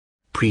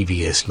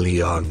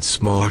Previously on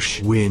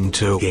Smosh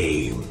Winter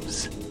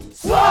Games.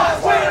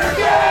 Smosh Winter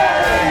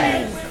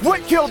Games!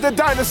 What killed the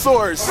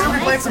dinosaurs? We're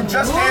playing some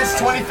Just Dance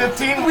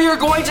 2015. We are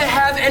going to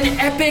have an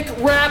epic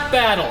rap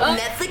battle.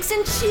 Netflix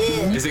and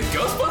chill. Is it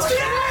Ghostbusters?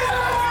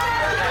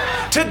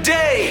 Yeah!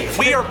 Today,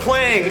 we are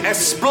playing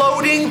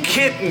Exploding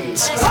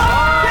Kittens. We're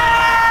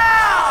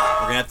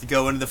gonna have to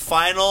go into the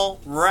final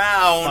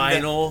round.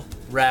 Final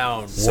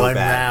round. So One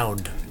bad.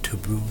 round to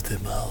rule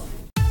them all.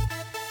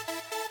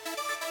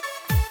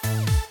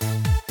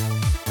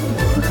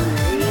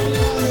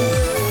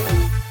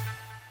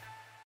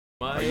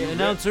 My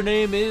announcer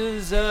name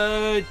is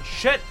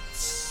Chet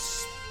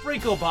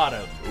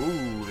Sprinklebottom.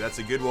 Ooh, that's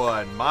a good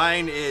one.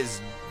 Mine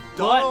is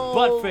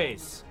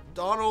Buttface.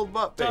 Donald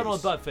Buttface.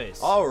 Donald Buttface.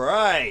 All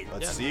right,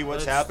 let's Yeah, see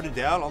what's let's- happening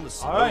down on the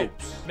slopes. All right,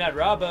 Matt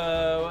Rob,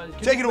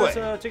 Take it away.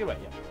 Take it away.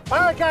 Yeah. All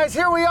right, guys,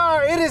 here we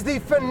are. It is the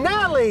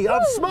finale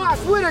of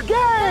Smosh Winter Games.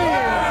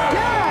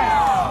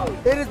 Yeah!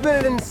 It has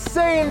been an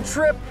insane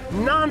trip,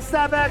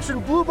 non-stop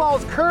action. Blue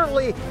Ball's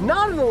currently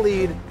not in the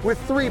lead with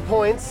 3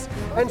 points,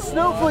 and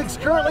Snowflake's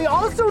currently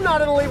also not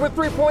in the lead with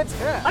 3 points.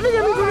 I think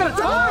that means we're gonna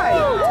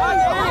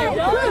tie.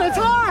 We're gonna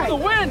tie. The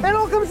win. It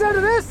all comes down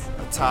to this.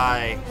 A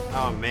tie.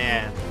 Oh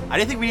man, I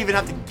didn't think we'd even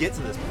have to get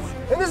to this point.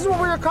 And this is what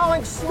we are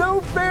calling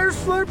Snow Bear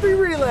Slurpee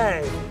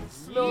Relay.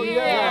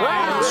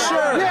 Yeah.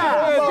 Sure.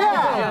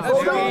 Yeah.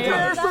 Snow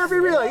Bear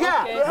Slurpee Relay.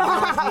 Yeah.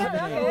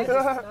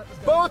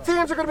 Both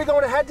teams are going to be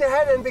going head to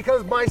head, and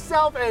because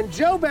myself and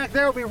Joe back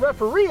there will be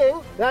refereeing,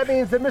 that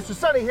means that Mr.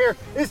 Sunny here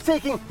is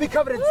taking the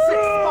coveted 6th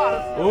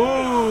spot.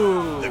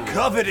 Ooh. The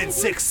coveted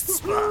 6th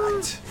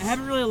spot. I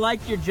haven't really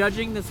liked your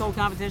judging this whole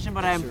competition,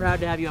 but I am proud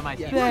to have you on my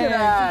team. Look at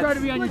that. Proud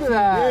to be on your Look team.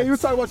 at that. Yeah, you were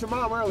talking about your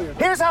mom earlier.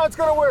 Here's how it's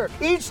going to work.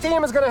 Each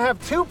team is going to have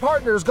 2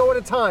 partners go at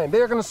a time.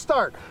 They are going to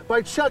start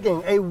by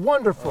chugging a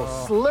wonderful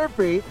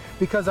Slurpee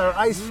because our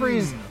Ice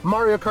Freeze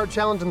Mario Kart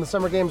Challenge in the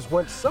Summer Games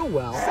went so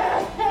well.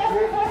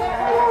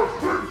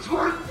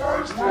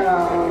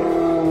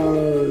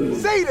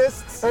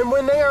 Sadists! And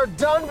when they are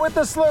done with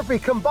the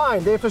Slurpee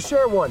combined, they have to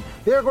share one.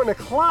 They are going to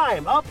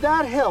climb up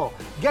that hill,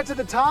 get to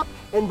the top,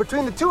 and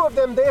between the 2 of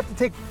them, they have to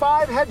take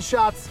 5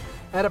 headshots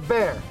at a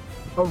bear.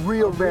 A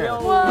real bear. A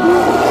real life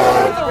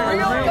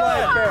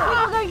bear. A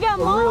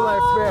real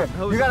life bear.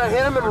 You gotta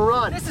hit him and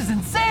run. This is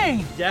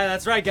insane! Yeah,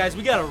 that's right, guys.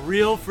 We got a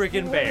real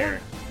freaking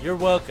bear. You're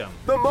welcome.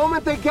 The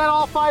moment they get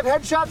all 5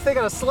 headshots, they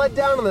gotta sled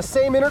down on the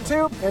same inner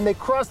tube and they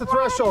cross the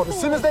threshold. As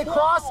soon as they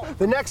cross,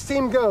 the next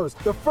team goes.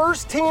 The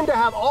first team to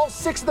have all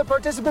 6 of the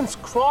participants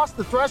cross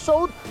the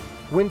threshold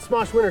wins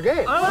Smosh Winter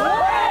Games.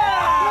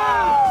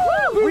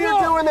 We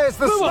are doing this.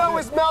 The snow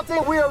is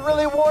melting. We are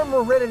really warm.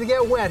 We're ready to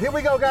get wet. Here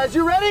we go, guys.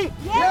 You ready?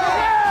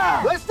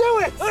 Yeah! Let's do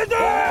it! Let's do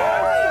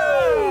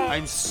it!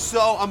 I'm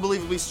so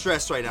unbelievably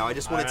stressed right now. I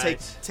just want to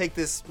take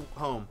this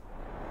home.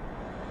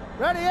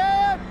 Ready,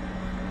 and...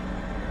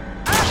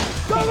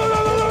 Go, go, go, go,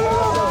 go, go, go!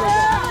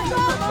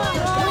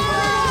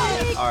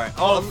 All right.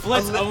 Oh,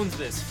 Flitz owns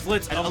this.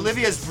 Flitz owns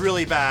Olivia's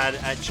really bad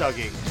at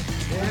chugging.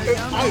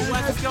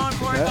 Wes is going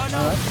for it.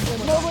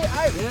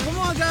 Come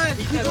on, guys.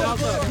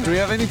 Do we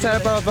have any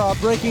type of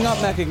breaking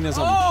up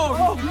mechanism?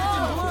 Oh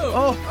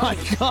my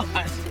god!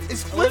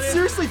 Is Flitz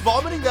seriously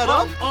vomiting that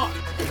up?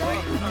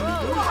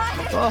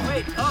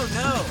 Wait, oh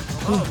no.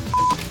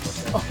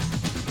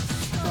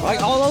 Like,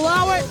 I'll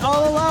allow it.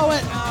 I'll allow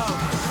it.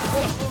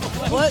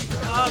 What?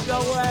 Oh,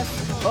 go Wes.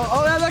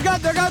 Oh, yeah, they're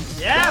good. They're good.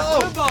 Yeah,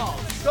 football.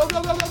 Go,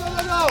 go, go, go, go,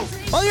 go, go!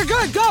 Oh, you're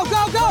good. Go,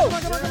 go, go.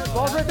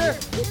 Ball's right there.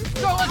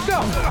 Go, let's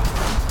go.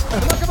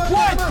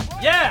 What?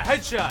 Yeah,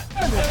 headshot.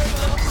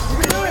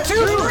 2,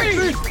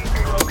 3.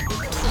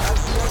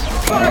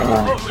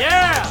 Oh,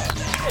 yeah.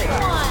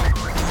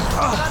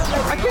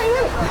 I can't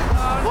hit it.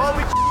 Well,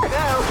 we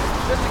now.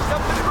 Just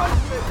accept the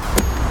punishment.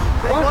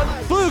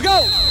 Blue, go.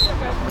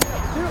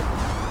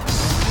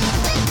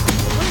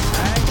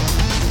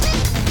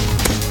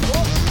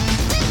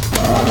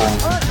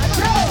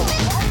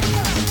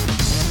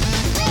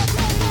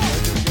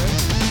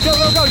 Go,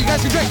 go, go. You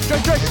guys can drink.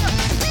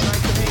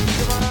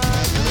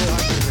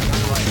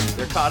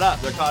 They're caught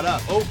up. They're caught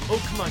up. Oh,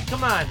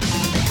 come on.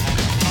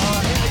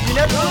 You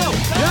never know.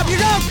 Yep, you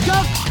go.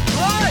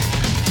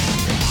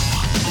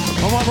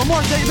 One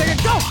more. Take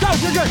it. Go.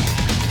 You're good.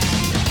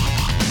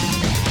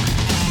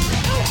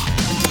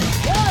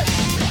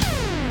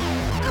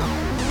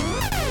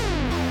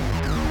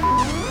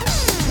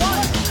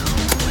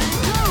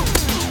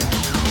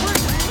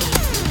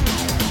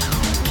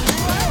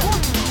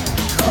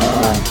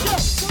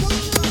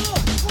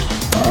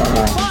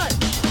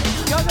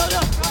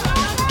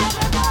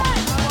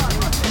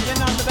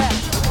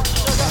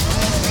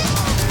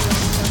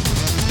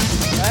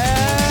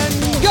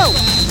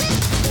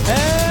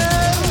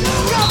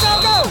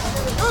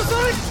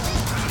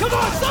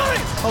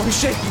 Oh, he's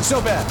shaking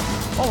so bad.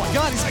 Oh my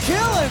god, he's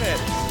killing it!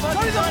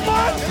 Sonny's a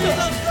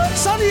monster!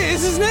 Sonny,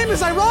 his name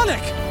is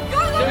ironic!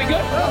 Are we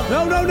good?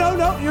 No,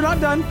 you're not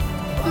done.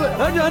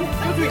 Not done.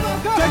 Okay,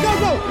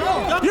 go!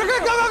 You're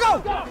good,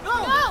 go!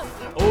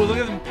 Oh, look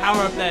at them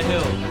power up that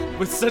hill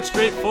with such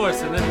great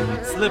force and then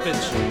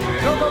slippage.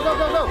 Go, go, go,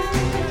 go, go!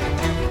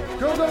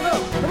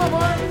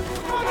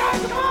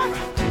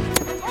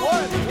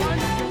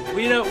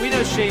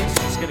 Shane's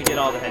just gonna get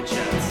all the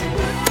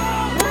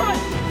headshots.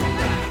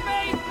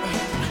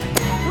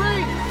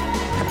 3,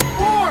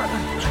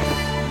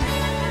 4.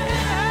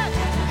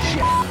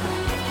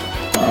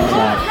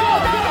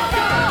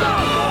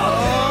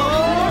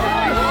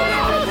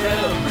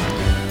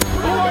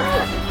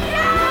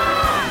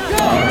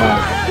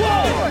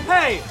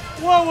 Hey!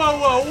 Whoa, whoa,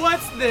 whoa!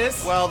 What's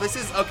this? Well, this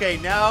is okay.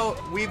 Now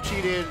we've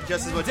cheated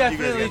just as much as you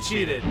guys Definitely got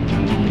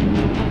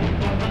cheated.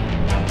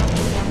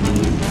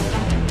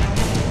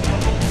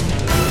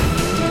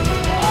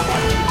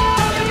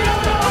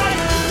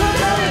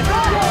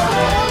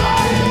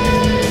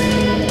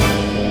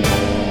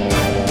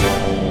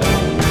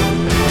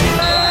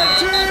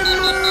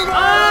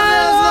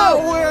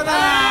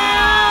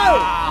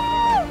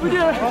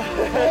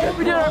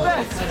 We did our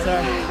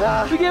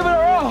best. We gave it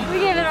our all. We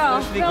gave it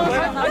all.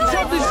 I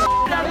jumped this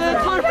out of the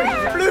cliff.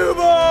 Blue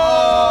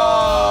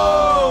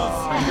balls!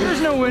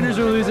 There's no winners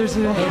or losers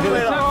today.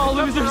 They're all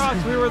losers.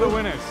 We were the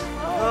winners.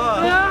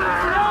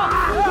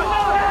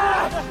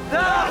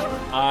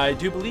 I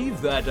do believe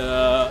that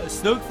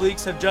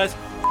Fleeks have just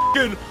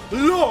f***ing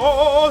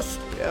lost.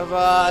 We have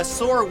a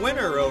sore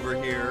winner over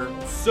here.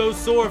 So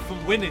sore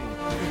from winning.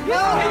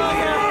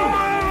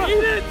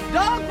 Eat it!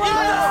 Dog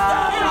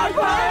fire!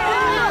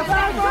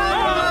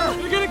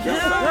 You're gonna kill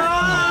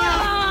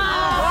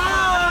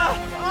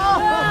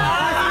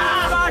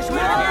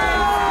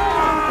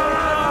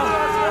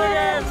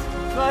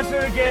Smosh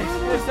Winter Games!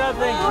 There's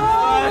something!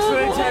 Smosh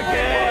Winter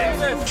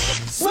Games!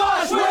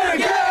 Smosh Winter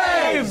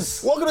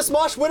Games! Welcome to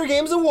Smosh Winter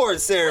Games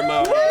Awards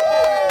ceremony.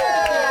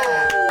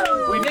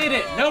 We made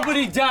it!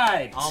 Nobody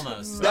died!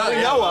 Almost. That we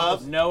know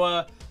of.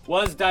 Noah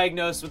was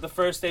diagnosed with the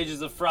first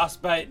stages of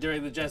frostbite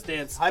during the Just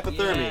Dance.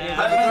 Hypothermia.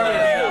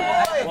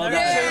 Well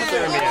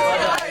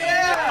done.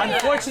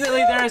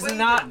 Unfortunately,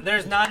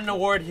 there's not an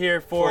award here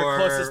for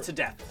closest to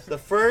death. The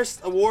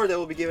first award that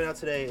will be given out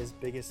today is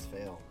biggest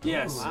fail.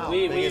 Yes, Wow.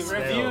 we Biggest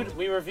fail.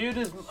 reviewed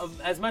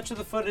as much of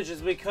the footage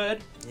as we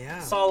could. Yeah.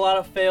 Saw a lot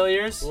of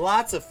failures.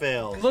 Lots of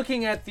fails.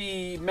 Looking at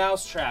the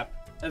mousetrap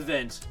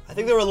event, I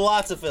think there were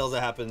lots of fails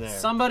that happened there.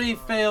 somebody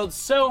failed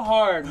so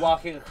hard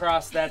walking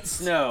across that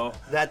snow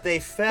That they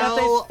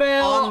fell,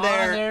 on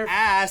their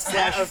ass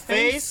slash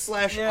face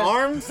slash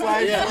arm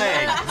slash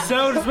leg.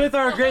 So it's with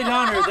our great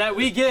honor that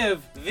we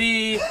give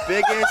the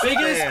Biggest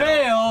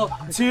fail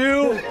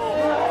to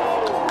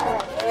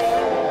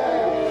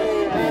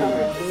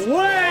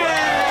Wayne!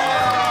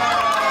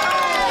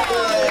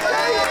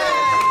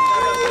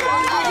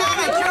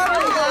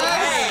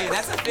 Hey,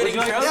 that's a fitting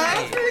trophy.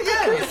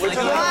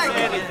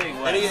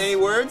 Any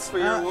words for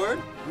your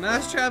award?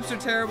 Mousetraps are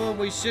terrible.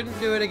 We shouldn't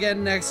do it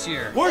again next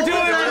year. We're doing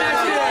it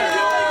next year!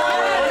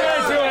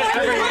 We're gonna do it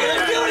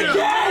every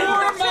year!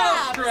 More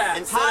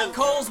mousetraps. Hot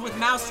coals with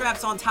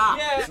mousetraps on top.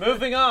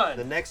 Moving on.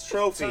 The next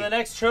trophy. So the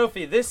next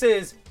trophy. This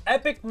is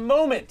Epic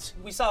Moment.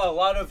 We saw a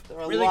lot of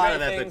really great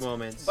things, epic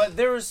moments. but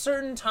there were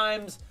certain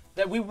times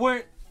that we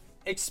weren't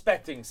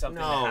expecting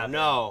something to happen.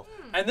 No.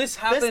 And this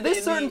happened This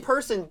in certain the,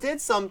 person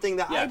did something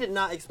that Yeah. I did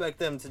not expect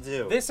them to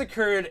do. This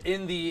occurred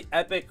in the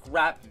Epic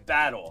Rap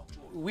Battle.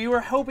 We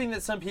were hoping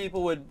that some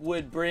people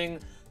would bring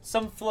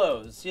some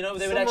flows. You know,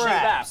 they would Some actually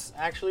raps.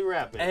 Actually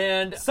rapping.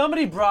 And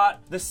somebody brought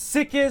the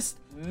sickest,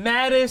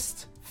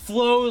 maddest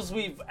flows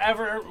we've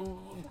ever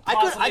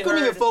I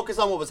couldn't even focus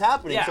on what was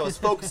happening, Yeah. so I was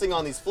focusing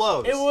on these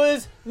flows. It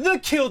was the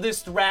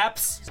kildest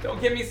raps.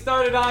 Don't get me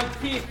started on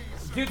teeth.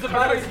 Dude's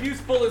about as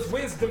useful as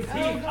wisdom teeth.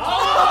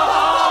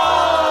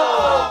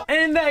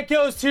 And that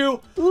goes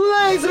to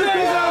Laser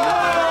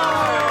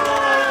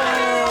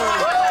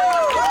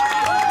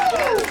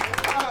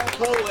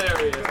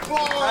Hilarious.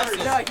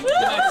 Can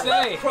I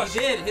say? He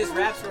did. His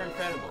raps were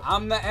incredible.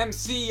 I'm the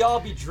MC y'all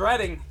be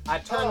dreading. I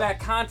turned that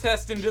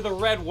contest into the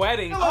Red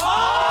Wedding. I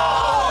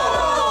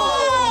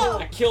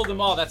killed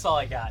them all. That's all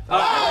I got.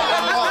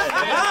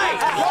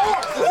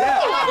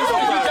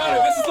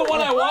 This is the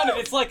one I wanted.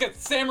 It's like a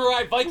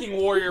samurai Viking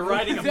warrior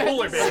riding a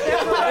polar bear.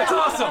 It's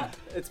awesome.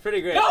 It's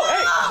pretty great. No,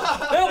 hey!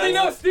 There'll be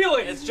no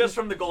stealing. It's just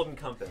from the Golden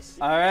Compass.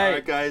 All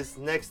right, guys.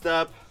 Next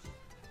up,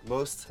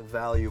 most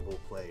valuable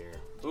player.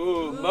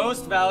 Ooh,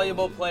 most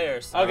valuable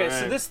players. Okay,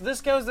 so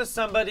this goes to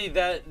somebody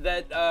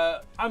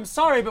that I'm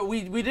sorry, but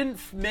we didn't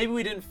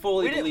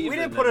fully believe. We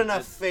didn't put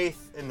enough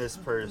faith in this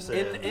person.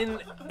 In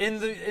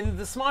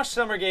the Smosh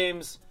Summer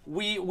Games,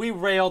 we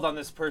railed on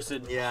this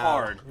person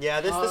hard. Yeah,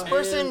 this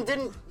person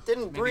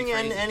didn't bring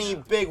in any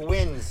big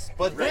wins,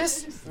 but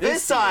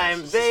this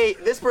time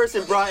this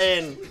person brought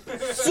in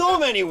so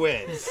many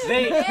wins.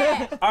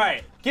 All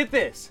right, get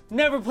this.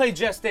 Never played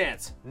Just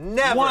Dance.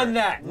 Never won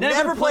that.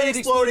 Never played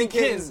Exploding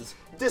Kittens.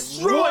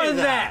 Destroyed Won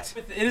that.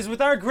 It is with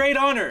our great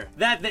honor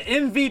that the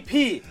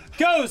MVP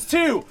goes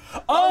to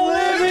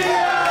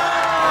Olivia.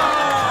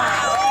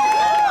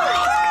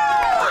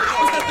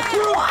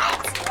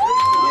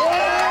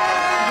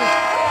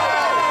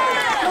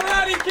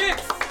 Karate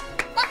kicks.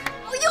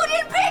 You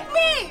didn't pick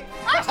me!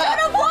 I should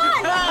have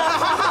won!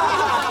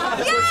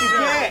 I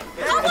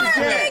want to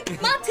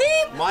pick my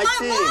team, My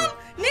team. mom,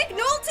 Nick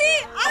Nolte.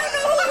 I don't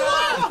know who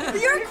won.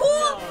 You're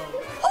cool.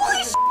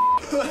 Holy shit!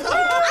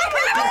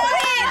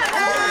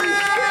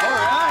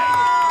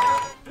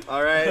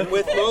 All right.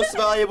 With most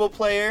valuable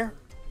player,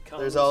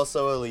 there's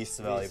also a least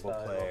valuable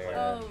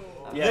player.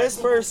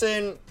 This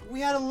person, we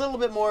had a little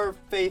bit more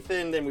faith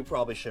in than we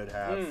probably should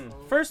have.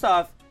 First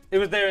off, it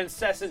was their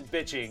incessant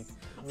bitching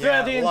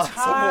throughout the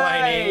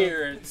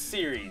entire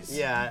series.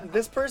 Yeah,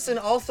 this person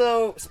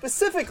also,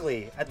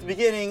 specifically at the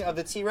beginning of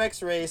the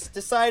T-Rex race,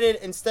 decided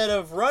instead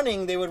of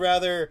running, they would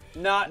rather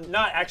not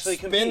actually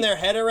spin their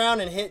head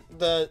around and hit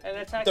the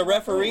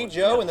referee,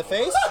 Joe, in the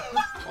face.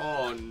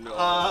 Oh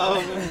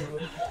no.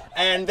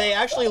 And they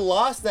actually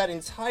lost that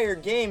entire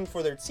game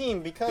for their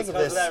team because of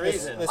this, that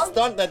reason. this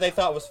stunt that they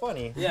thought was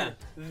funny. Yeah.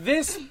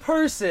 This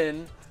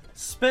person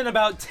spent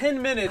about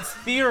 10 minutes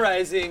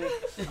theorizing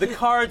the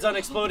cards on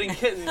exploding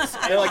kittens.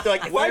 They're like,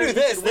 if I do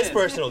this, this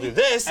person will do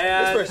this,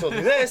 this person will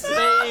do this.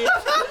 They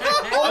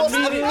almost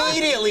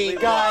immediately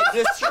got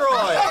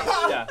destroyed.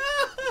 Yeah.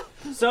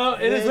 So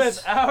it is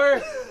with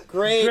our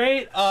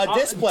great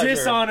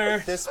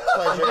displeasure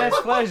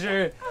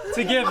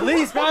to give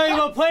least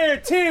valuable player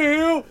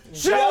to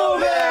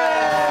Joven!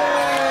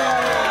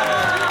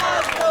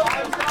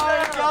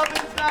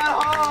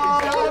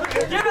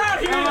 Get out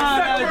here and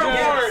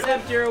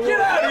accept your award! Get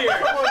out here!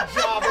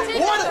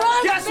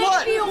 Guess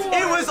what?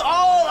 It was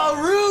all a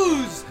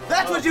ruse!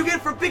 That's what you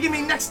get for picking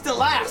me next to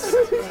last!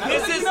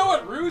 This is know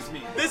what ruse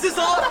means. This is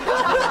all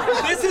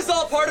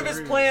part of his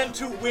plan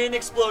to win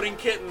exploding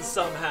kittens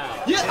somehow.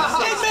 Yeah,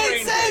 it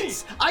made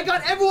sense! I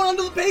got everyone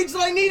onto the page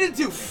that I needed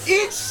to.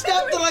 Each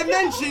step that I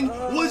mentioned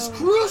was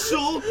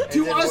crucial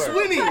to us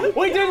winning.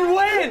 We didn't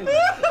win!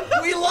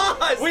 We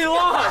lost! We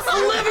lost!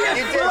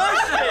 Olivia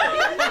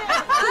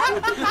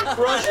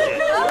crushed it!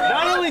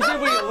 Not only did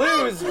we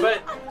lose,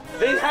 but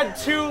they had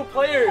 2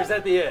 players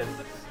at the end.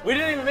 We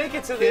didn't even make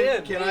it to the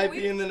end. Can I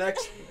be in the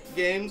next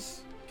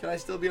games? Can I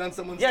still be on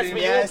someone's team?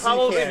 Yes, but you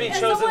will probably be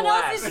chosen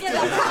last.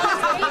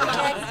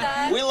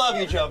 We love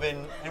you,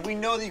 Joven, and we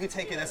know that you can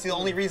take it. That's the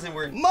only reason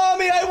we're...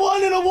 Mommy, I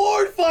won an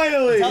award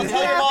finally! Tell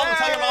your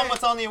mom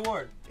what's on the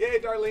award. Yay,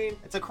 Darlene.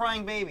 It's a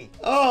crying baby.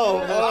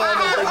 Oh.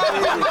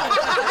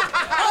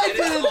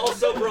 It's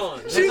also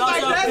bronze. She's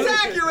like, that's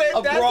accurate.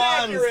 A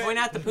bronze. Point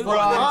out the poop.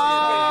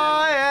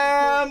 I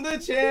am the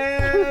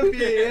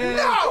champion.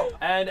 No!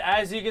 And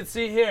as you can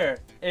see here,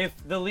 if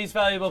the least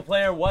valuable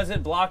player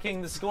wasn't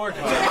blocking the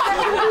scorecard,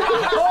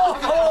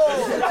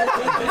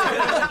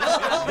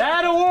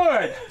 that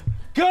award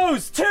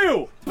goes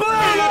to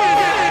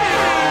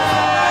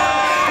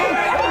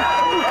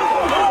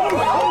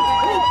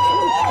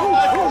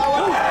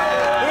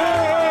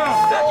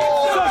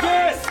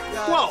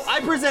Whoa, I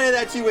presented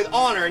that to you with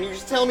honor, and you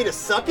just tell me to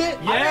suck it?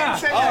 Yeah.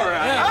 All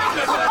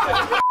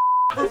right.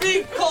 For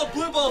being called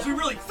blue balls, we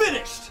really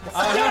finished.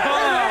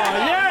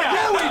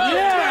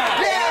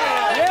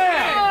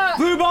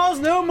 Blue balls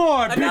no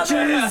more,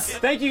 bitches!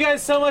 Thank you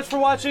guys so much for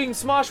watching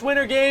Smosh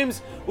Winter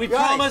Games. We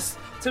promise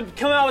to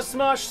come out with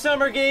Smosh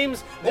Summer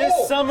Games this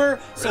summer,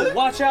 so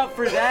watch out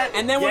for that.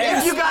 And then we're gonna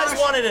If you guys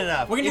want it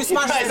enough. We're gonna do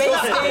Smosh Space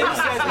Games.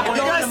 We're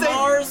going to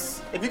Mars.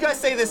 If you guys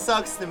say this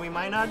sucks, then we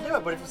might not do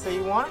it. But if you say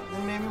you want it,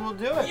 then maybe we'll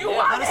do it. Let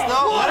us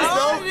know.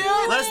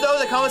 Let us know in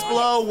the comments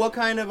below what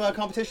kind of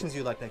competitions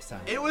you'd like next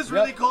time. It was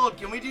really cold.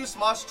 Can we do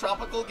Smosh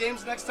Tropical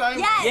Games next time?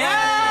 Yes. Yeah!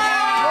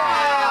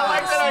 I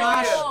like that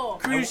idea. Smosh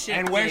cruise ship.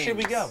 And where should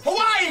we go?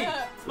 Hawaii!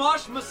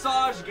 Smosh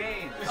massage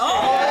games.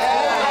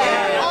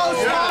 Oh,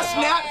 Smosh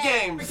Nap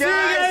Games. See you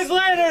guys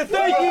later.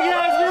 Thank you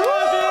guys for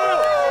watching.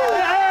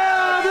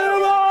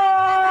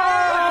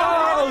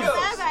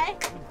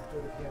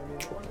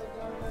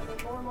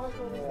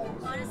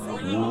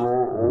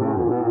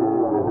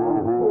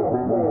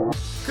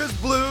 Because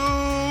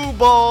blue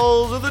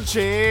balls are the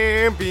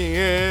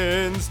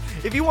champions.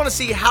 If you want to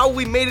see how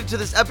we made it to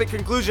this epic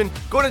conclusion,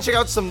 go ahead and check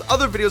out some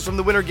other videos from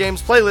the Winter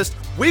Games playlist.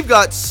 We've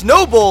got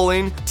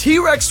snowballing,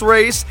 T-Rex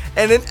race,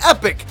 and an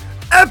epic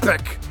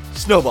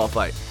snowball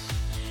fight.